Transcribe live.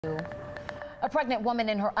A pregnant woman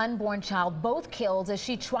and her unborn child both killed as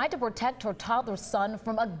she tried to protect her toddler son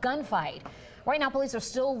from a gunfight. Right now, police are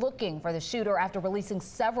still looking for the shooter after releasing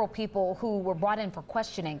several people who were brought in for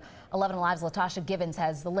questioning. 11 Alive's Latasha Gibbons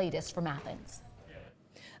has the latest from Athens.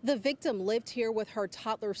 The victim lived here with her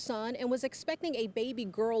toddler son and was expecting a baby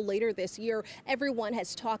girl later this year. Everyone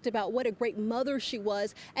has talked about what a great mother she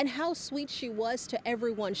was and how sweet she was to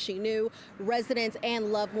everyone she knew. Residents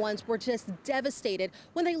and loved ones were just devastated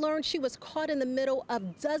when they learned she was caught in the middle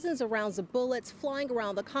of dozens of rounds of bullets flying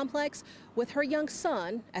around the complex with her young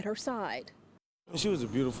son at her side. She was a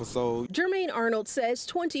beautiful soul. Jermaine Arnold says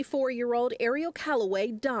 24-year-old Ariel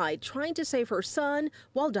Calloway died trying to save her son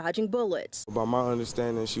while dodging bullets. By my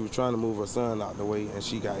understanding, she was trying to move her son out the way and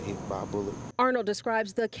she got hit by a bullet. Arnold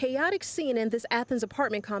describes the chaotic scene in this Athens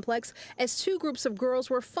apartment complex as two groups of girls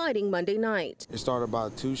were fighting Monday night. It started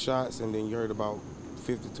about 2 shots and then you heard about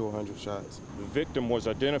 50 to 100 shots. The victim was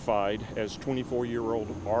identified as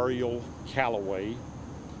 24-year-old Ariel Calloway,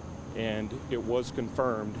 and it was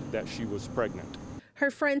confirmed that she was pregnant. Her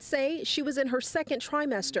friends say she was in her second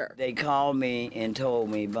trimester. They called me and told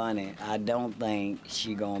me, Bunny, I don't think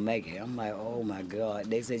she gonna make it. I'm like, oh my God.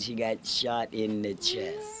 They said she got shot in the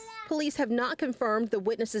chest. Police have not confirmed the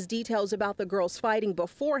witnesses' details about the girls fighting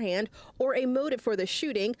beforehand or a motive for the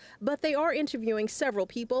shooting, but they are interviewing several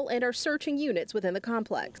people and are searching units within the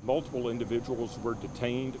complex. Multiple individuals were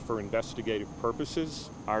detained for investigative purposes.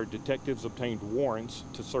 Our detectives obtained warrants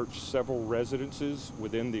to search several residences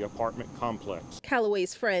within the apartment complex.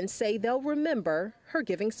 Calloway's friends say they'll remember her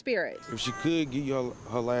giving spirit. If she could give you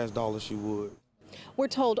her last dollar, she would. We're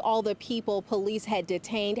told all the people police had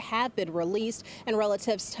detained have been released, and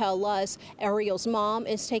relatives tell us Ariel's mom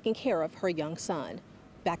is taking care of her young son.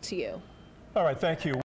 Back to you. All right, thank you.